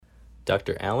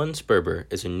Dr. Alan Sperber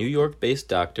is a New York-based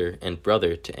doctor and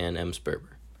brother to Anne M.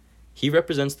 Sperber. He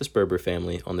represents the Sperber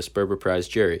family on the Sperber Prize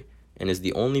Jury and is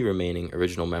the only remaining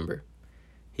original member.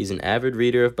 He's an avid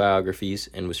reader of biographies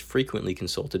and was frequently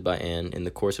consulted by Anne in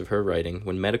the course of her writing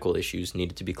when medical issues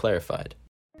needed to be clarified.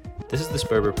 This is the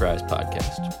Sperber Prize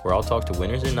podcast, where I'll talk to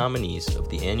winners and nominees of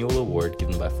the annual award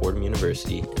given by Fordham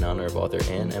University in honor of author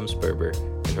Anne M. Sperber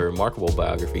and her remarkable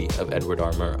biography of Edward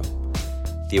R. Murrow.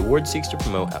 The award seeks to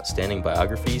promote outstanding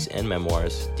biographies and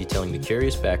memoirs detailing the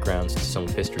curious backgrounds to some of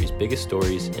history's biggest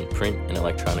stories in print and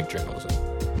electronic journalism.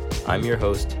 I'm your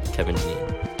host, Kevin Janine.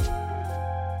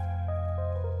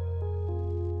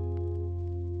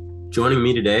 Joining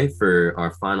me today for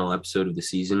our final episode of the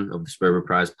season of the Sperber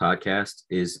Prize podcast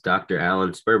is Dr.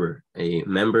 Alan Sperber, a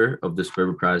member of the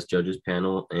Sperber Prize Judges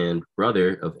Panel and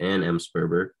brother of Anne M.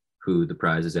 Sperber, who the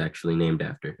prize is actually named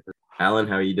after. Alan,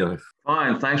 how are you doing?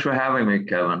 Fine. Thanks for having me,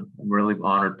 Kevin. I'm really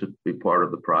honored to be part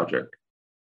of the project.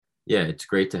 Yeah, it's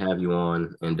great to have you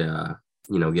on and,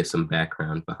 get some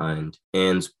background behind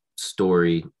Anne's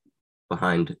story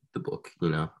behind the book.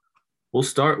 We'll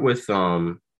start with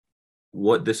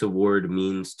what this award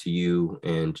means to you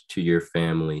and to your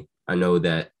family. I know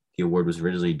that the award was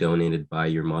originally donated by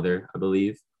your mother, I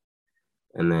believe,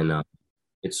 and then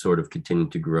it's sort of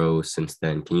continued to grow since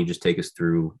then. Can you just take us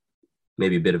through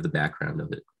maybe a bit of the background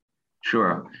of it?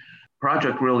 Sure.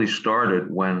 Project really started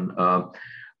when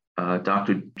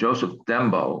Dr. Joseph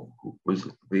Dembo, who was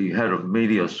the head of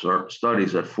media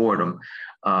studies at Fordham,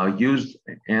 used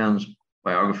Anne's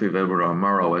biography of Edward R.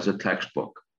 Murrow as a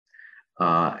textbook.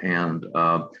 And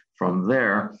from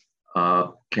there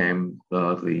came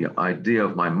the idea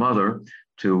of my mother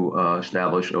to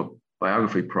establish a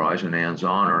biography prize in Anne's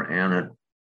honor. Anne had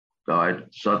died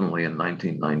suddenly in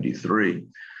 1993.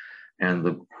 And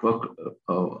the book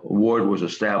award was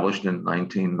established in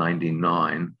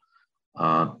 1999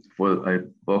 for a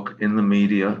book in the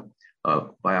media,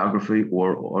 biography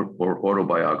or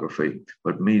autobiography,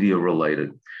 but media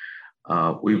related.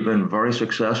 We've been very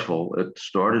successful. It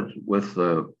started with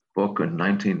a book in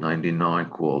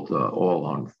 1999 called All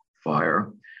on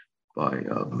Fire by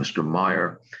Mr.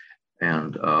 Meyer.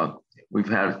 And we've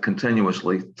had it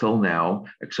continuously till now,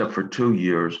 except for 2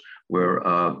 years, where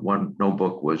no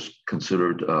book was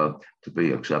considered to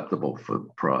be acceptable for the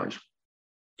prize.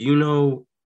 Do you know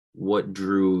what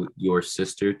drew your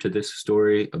sister to this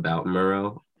story about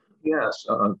Murrow? Yes.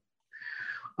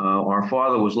 Our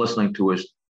father was listening to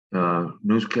his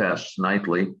newscasts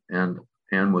nightly, and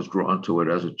Anne was drawn to it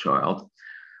as a child.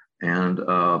 And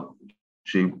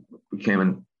she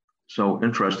became so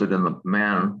interested in the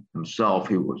man himself.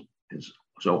 He was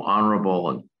so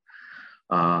honorable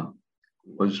and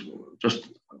was just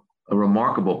a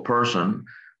remarkable person.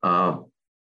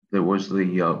 There was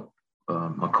the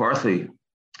McCarthy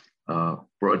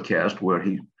broadcast where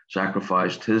he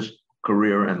sacrificed his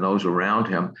career and those around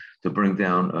him to bring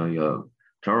down a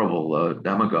terrible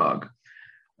demagogue.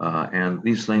 And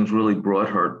these things really brought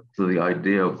her to the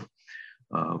idea of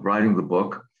writing the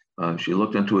book. She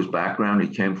looked into his background. He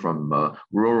came from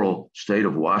rural state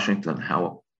of Washington,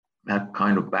 how that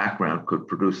kind of background could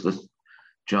produce this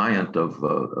giant of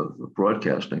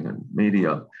broadcasting and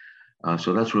media.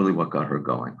 So that's really what got her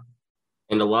going.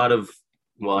 And I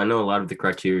know a lot of the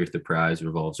criteria of the prize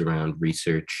revolves around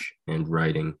research and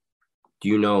writing. Do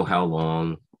you know how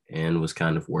long Anne was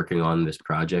kind of working on this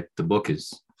project? The book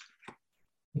it's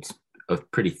a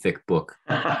pretty thick book.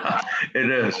 It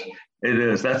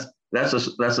is.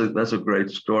 That's a great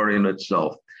story in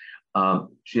itself.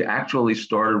 She actually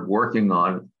started working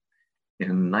on it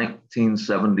in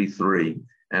 1973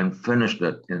 and finished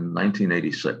it in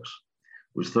 1986. It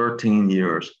was 13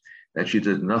 years that she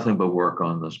did nothing but work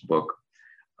on this book.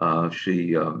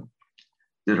 She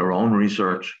did her own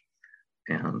research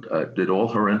and did all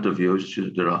her interviews.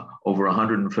 She did over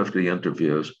 150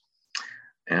 interviews.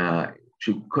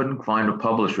 She couldn't find a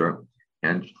publisher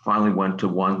and finally went to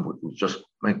one who was just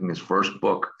making his first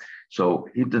book. So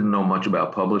he didn't know much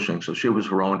about publishing. So she was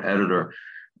her own editor,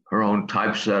 her own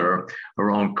typesetter,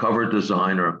 her own cover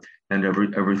designer, and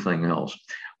everything else.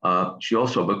 She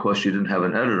also, because she didn't have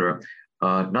an editor,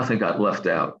 nothing got left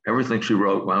out. Everything she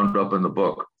wrote wound up in the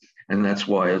book, and that's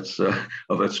why it's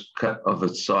of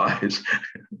its size.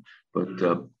 But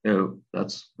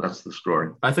that's the story.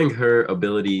 I think her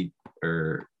ability,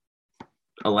 or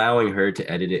allowing her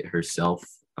to edit it herself,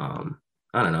 I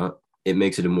don't know, it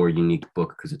makes it a more unique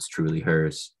book because it's truly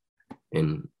hers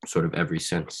in sort of every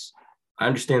sense. I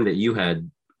understand that you had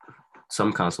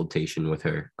some consultation with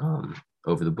her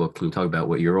over the book. Can you talk about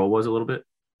what your role was a little bit?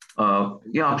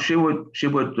 Yeah, she would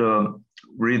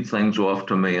read things off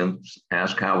to me and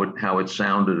ask how it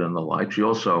sounded and the like. She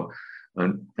also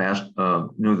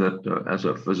knew that as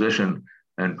a physician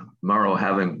and Murrow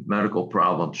having medical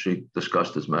problems, she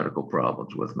discussed his medical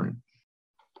problems with me.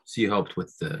 So you helped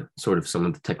with the sort of some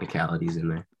of the technicalities in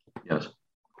there. Yes.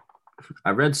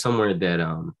 I read somewhere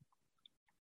that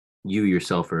you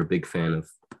yourself are a big fan of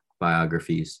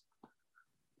biographies.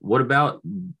 What about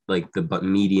like the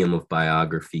medium of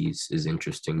biographies is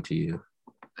interesting to you?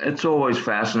 It's always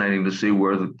fascinating to see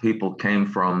where the people came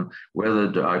from, where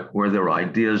their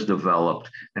ideas developed,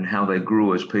 and how they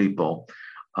grew as people,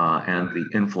 and the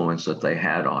influence that they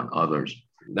had on others.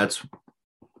 That's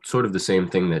sort of the same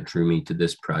thing that drew me to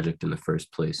this project in the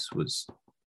first place, was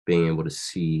being able to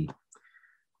see,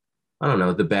 I don't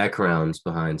know, the backgrounds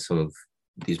behind some of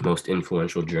these most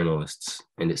influential journalists.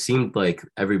 And it seemed like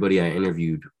everybody I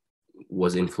interviewed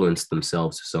was influenced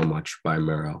themselves so much by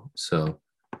Murrow. So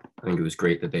I think it was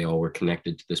great that they all were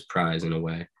connected to this prize in a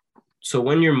way. So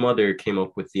when your mother came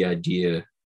up with the idea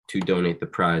to donate the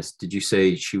prize, did you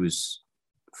say she was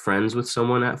friends with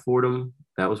someone at Fordham?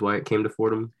 That was why it came to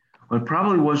Fordham? Well, it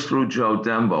probably was through Joe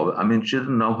Dembo. I mean, she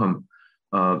didn't know him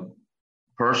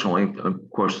personally. Of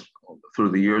course, through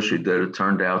the years she did, it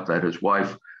turned out that his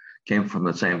wife came from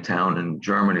the same town in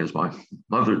Germany as my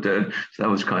mother did. So that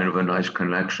was kind of a nice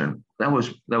connection. That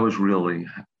was really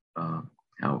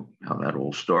how that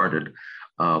all started.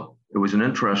 It was an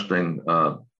interesting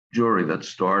jury that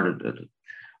started it.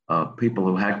 People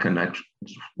who had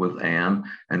connections with Anne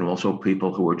and also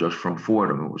people who were just from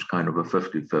Fordham. It was kind of a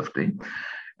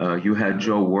 50-50. You had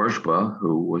Joe Wershba,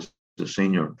 who was the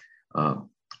senior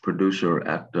producer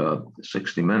at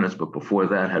 60 Minutes, but before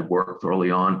that had worked early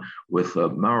on with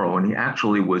Murrow, and he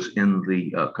actually was in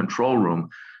the control room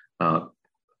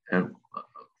and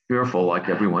fearful like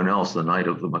everyone else the night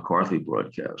of the McCarthy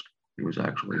broadcast. He was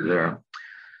actually there.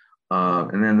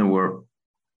 And then there were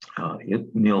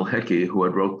Neil Hickey, who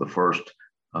had wrote the first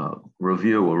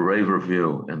review, a rave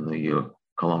review in the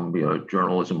Columbia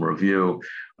Journalism Review,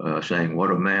 saying, "What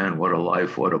a man, what a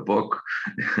life, what a book."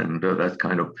 And that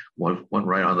kind of went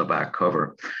right on the back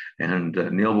cover. And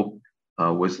Neil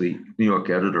was the New York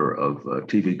editor of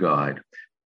TV Guide,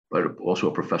 but also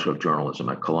a professor of journalism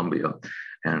at Columbia,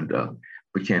 and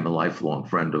became a lifelong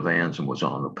friend of Anne's and was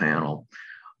on the panel.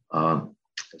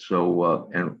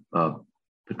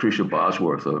 Patricia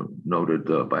Bosworth, a noted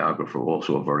biographer,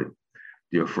 also a very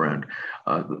dear friend.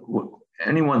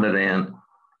 Anyone that Anne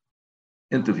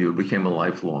interviewed became a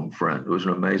lifelong friend. It was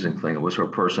an amazing thing. It was her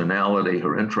personality,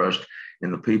 her interest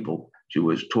in the people she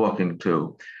was talking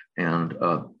to, and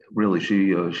really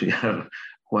she had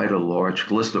quite a large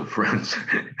list of friends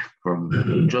from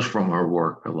her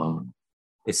work alone.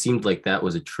 It seemed like that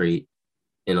was a trait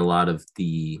in a lot of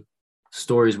the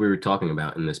stories we were talking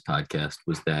about in this podcast,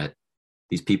 was that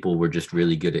these people were just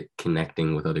really good at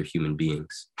connecting with other human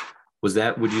beings. Was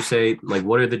that, would you say, like,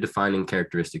 what are the defining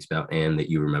characteristics about Anne that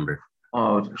you remember?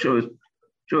 Oh, she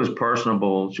was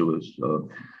personable. She was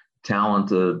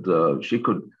talented. She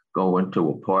could go into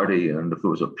a party, and if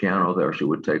there was a piano there, she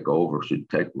would take over. She'd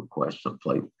take requests and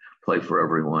play for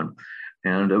everyone.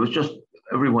 And it was just,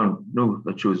 everyone knew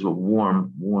that she was a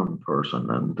warm person,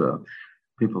 and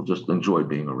people just enjoyed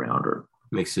being around her.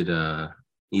 Makes it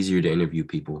easier to interview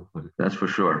people. That's for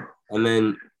sure. And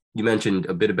then you mentioned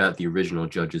a bit about the original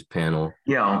judges panel.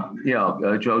 Yeah.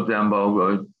 Joe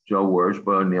Dembo, Joe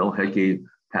Wershba, Neil Hickey,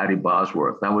 Patty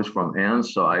Bosworth. That was from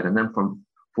Anne's side. And then from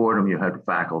Fordham, you had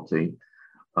faculty.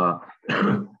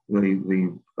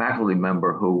 The faculty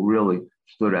member who really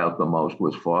stood out the most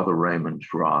was Father Raymond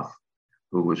Schroth,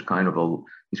 who was kind of a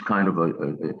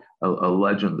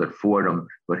legend at Fordham,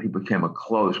 but he became a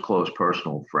close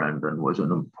personal friend and was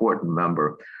an important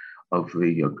member of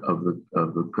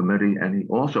the committee, and he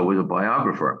also was a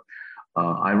biographer.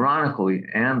 Ironically,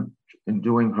 Anne, in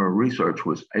doing her research,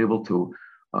 was able to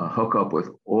hook up with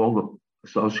all the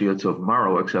associates of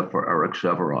Murrow except for Eric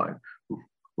Sevareid,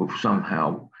 who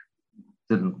somehow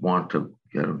didn't want to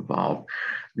get involved.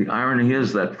 The irony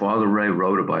is that Father Ray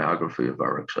wrote a biography of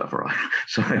Eric Sevareid,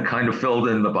 so it kind of filled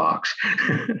in the box.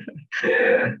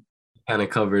 Kind of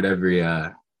covered every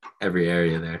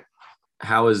area there.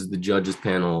 How has the judges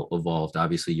panel evolved?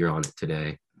 Obviously, you're on it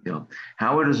today. Yeah,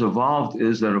 how it has evolved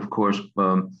is that, of course,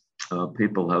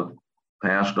 people have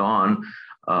passed on,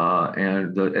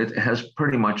 and it has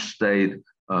pretty much stayed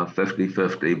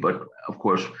 50-50. But of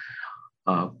course,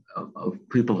 of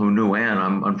people who knew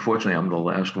Anne, unfortunately I'm the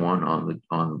last one on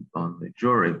the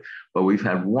jury. But we've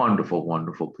had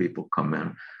wonderful people come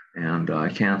in, and I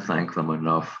can't thank them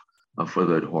enough for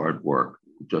their hard work.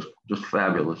 Just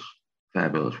fabulous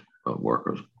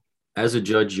workers. As a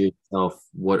judge yourself,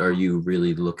 what are you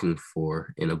really looking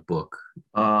for in a book?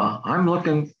 I'm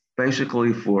looking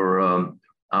basically for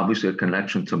obviously a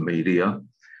connection to media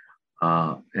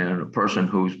and a person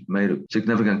who's made a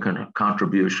significant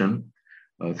contribution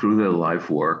through their life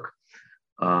work,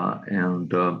 and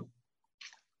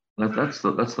that's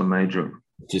the major.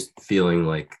 Just feeling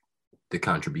like the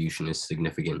contribution is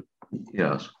significant.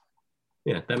 Yes.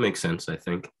 Yeah, that makes sense, I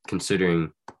think,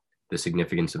 considering the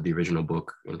significance of the original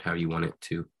book and how you want it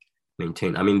to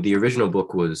maintain. I mean, the original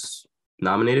book was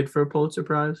nominated for a Pulitzer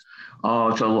Prize. Oh,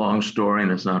 it's a long story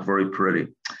and it's not very pretty.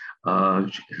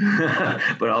 But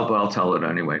I'll tell it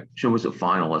anyway. She was a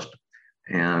finalist,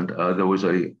 and there was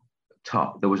a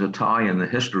tie in the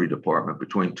history department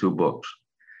between two books.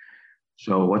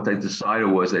 So what they decided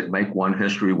was they'd make one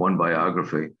history, one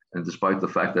biography, and despite the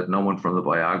fact that no one from the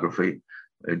biography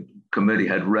committee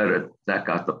had read it, that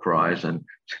got the prize, and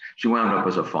she wound up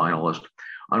as a finalist,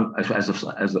 as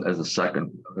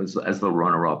the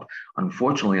runner-up.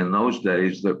 Unfortunately, in those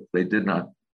days, they did not.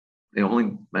 They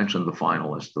only mentioned the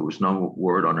finalists. There was no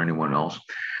word on anyone else.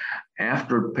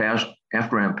 After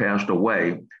Anne passed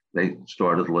away, they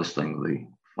started listing the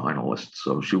finalists.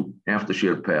 So after she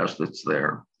had passed, it's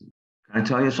there. Can I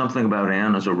tell you something about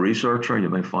Anne as a researcher? You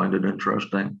may find it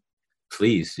interesting.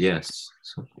 Please, yes.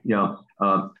 Yeah.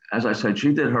 As I said,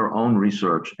 she did her own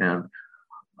research, and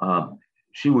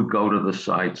she would go to the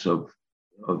sites of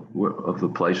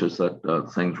the places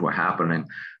that things were happening.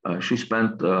 She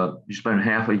spent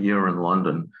half a year in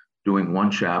London doing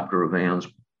one chapter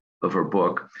of her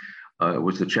book. It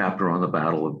was the chapter on the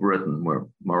Battle of Britain, where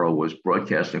Murrow was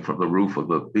broadcasting from the roof of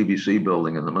the BBC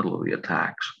building in the middle of the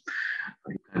attacks.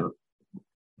 He kind of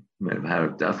may have had a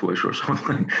death wish or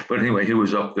something, but anyway, he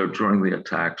was up there during the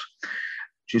attacks.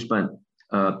 She spent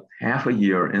half a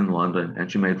year in London,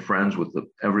 and she made friends with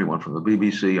everyone from the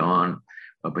BBC on.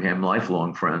 Became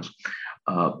lifelong friends.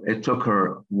 It took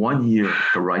her 1 year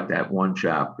to write that one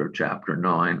chapter, chapter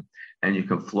 9, and you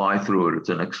can fly through it. It's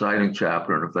an exciting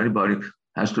chapter, and if anybody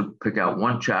has to pick out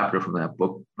one chapter from that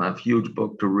book, that huge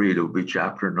book to read, it would be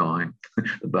chapter 9,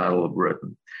 The Battle of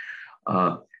Britain.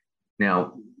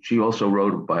 Now, she also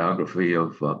wrote a biography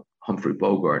of Humphrey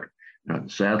Bogart.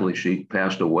 Sadly, she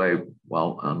passed away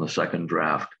while on the second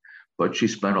draft, but she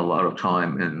spent a lot of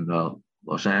time in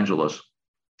Los Angeles.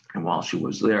 And while she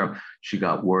was there, she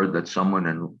got word that someone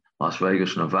in Las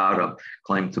Vegas, Nevada,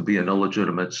 claimed to be an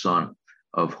illegitimate son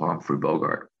of Humphrey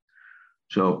Bogart.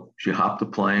 So she hopped a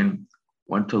plane,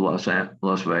 went to Las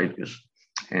Vegas,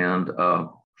 and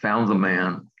found the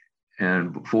man.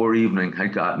 And before evening,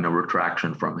 had gotten a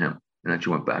retraction from him. And then she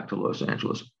went back to Los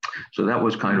Angeles. So that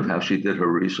was kind of how she did her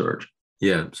research.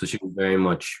 Yeah, so she would very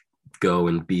much go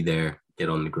and be there, get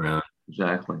on the ground.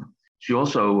 Exactly. She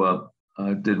also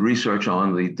did research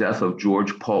on the death of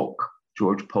George Polk.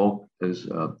 George Polk is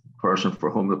a person for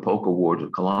whom the Polk Awards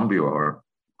at Columbia are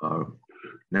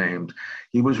named.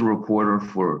 He was a reporter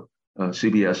for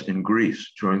CBS in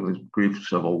Greece during the Greek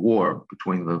Civil War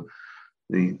between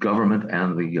the government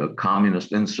and the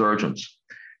communist insurgents,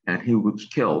 and he was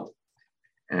killed.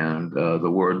 And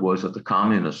the word was that the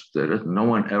communists did it. No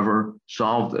one ever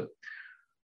solved it.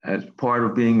 As part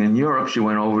of being in Europe, she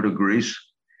went over to Greece,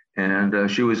 and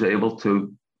she was able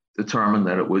to determine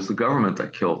that it was the government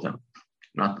that killed him,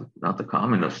 not the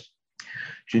communists.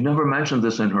 She never mentioned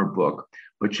this in her book,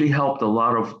 but she helped a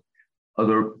lot of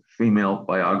other female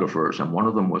biographers, and one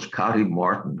of them was Cotty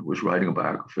Martin, who was writing a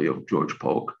biography of George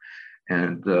Polk.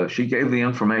 And she gave the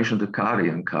information to Cotty,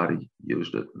 and Cotty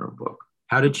used it in her book.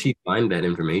 How did she find that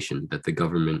information that the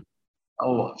government?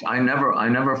 Oh, I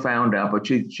never found out, but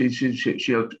she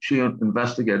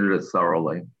investigated it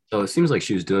thoroughly. So it seems like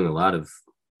she was doing a lot of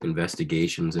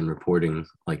investigations and reporting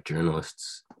like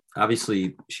journalists.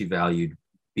 Obviously, she valued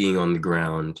being on the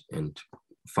ground and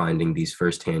finding these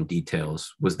firsthand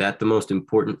details. Was that the most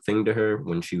important thing to her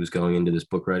when she was going into this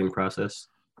book writing process?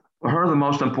 For her, the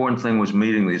most important thing was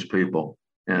meeting these people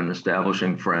and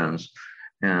establishing friends.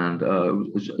 And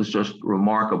it's just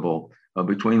remarkable.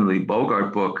 Between the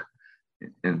Bogart book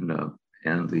and the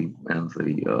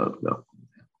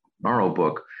Murrow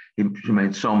book, she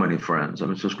made so many friends. I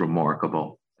mean, it's just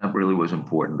remarkable. That really was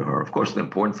important to her. Of course, the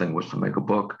important thing was to make a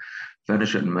book,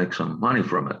 finish it, and make some money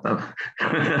from it.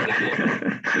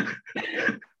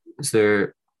 Is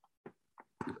there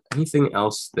anything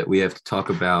else that we have to talk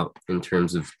about in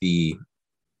terms of the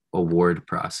award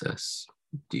process,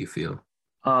 do you feel?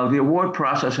 The award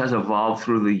process has evolved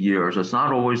through the years. It's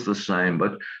not always the same,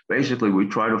 but basically we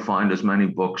try to find as many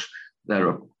books that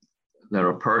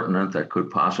are pertinent that could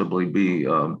possibly be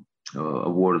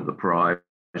awarded the prize.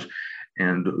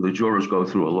 And the jurors go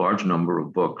through a large number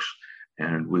of books,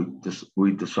 and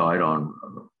we decide on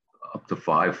up to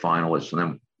 5 finalists, and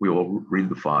then we all read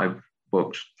the 5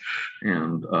 books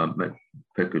and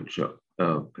pick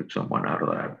someone out of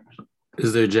that.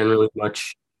 Is there generally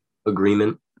much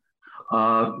agreement?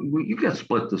 You get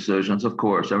split decisions, of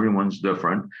course. Everyone's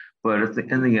different, but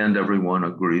in the end, everyone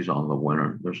agrees on the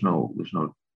winner. There's no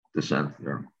dissent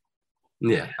there.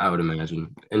 Yeah, I would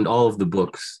imagine. And all of the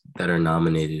books that are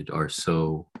nominated are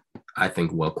so, I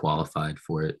think, well qualified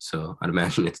for it. So I'd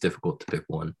imagine it's difficult to pick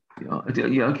one. Yeah,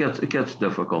 it gets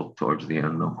difficult towards the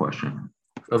end, no question.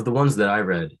 Of the ones that I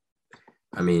read,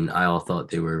 I mean, I all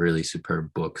thought they were really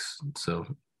superb books. So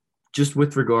just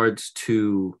with regards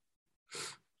to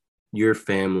your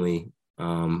family,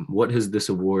 what has this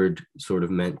award sort of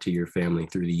meant to your family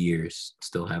through the years,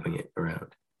 still having it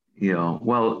around? Yeah,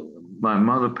 well, my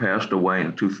mother passed away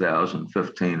in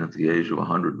 2015 at the age of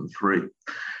 103.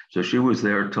 So she was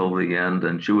there till the end,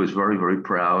 and she was very, very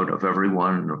proud of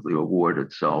everyone and of the award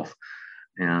itself.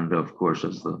 And of course,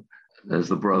 as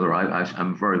the brother,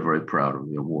 I'm very, very proud of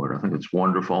the award. I think it's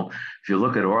wonderful. If you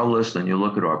look at our list and you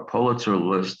look at our Pulitzer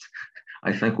list,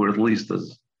 I think we're at least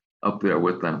as up there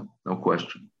with them, no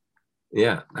question.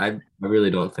 Yeah, I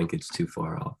really don't think it's too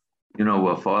far off.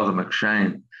 Father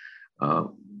McShane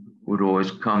would always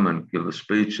come and give a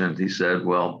speech, and he said,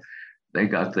 well, they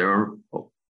got their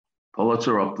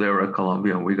Pulitzer up there at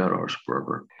Columbia, and we got our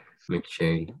Sperber.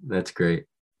 McShane, that's great.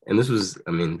 And this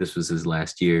was his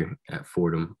last year at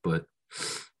Fordham, but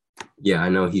yeah, I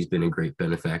know he's been a great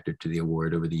benefactor to the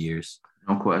award over the years.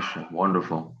 No question.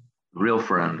 Wonderful. Real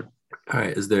friend. All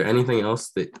right. Is there anything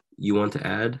else that you want to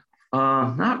add?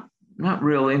 Not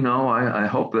really. No, I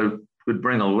hope that it could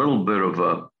bring a little bit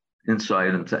of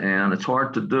insight into Anne. It's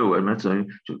hard to do. I mean,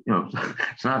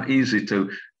 it's not easy to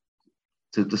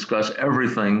discuss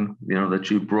everything, that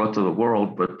she brought to the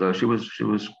world, but she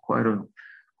was quite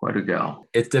a gal.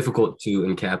 It's difficult to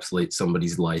encapsulate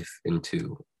somebody's life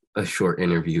into a short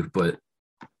interview, but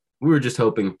we were just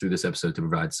hoping through this episode to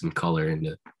provide some color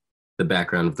into the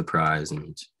background of the prize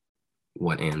and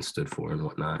what Anne stood for and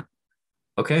whatnot.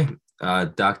 Okay,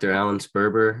 Dr. Alan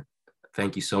Sperber,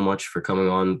 thank you so much for coming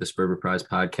on the Sperber Prize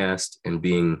podcast and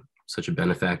being such a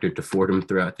benefactor to Fordham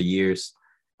throughout the years.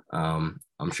 I'm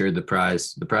sure the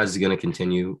prize is going to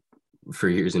continue for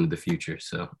years into the future.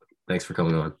 So thanks for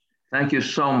coming on. Thank you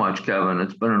so much, Kevin.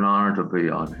 It's been an honor to be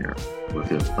on here with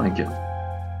you. Thank you.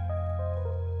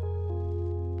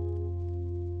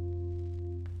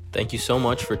 Thank you so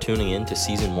much for tuning in to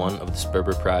Season 1 of the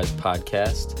Sperber Prize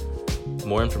podcast.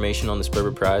 More information on the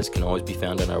Sperber Prize can always be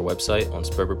found on our website on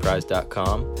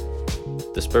sperberprize.com.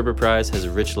 The Sperber Prize has a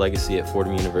rich legacy at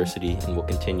Fordham University and will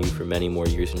continue for many more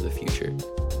years into the future.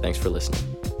 Thanks for listening.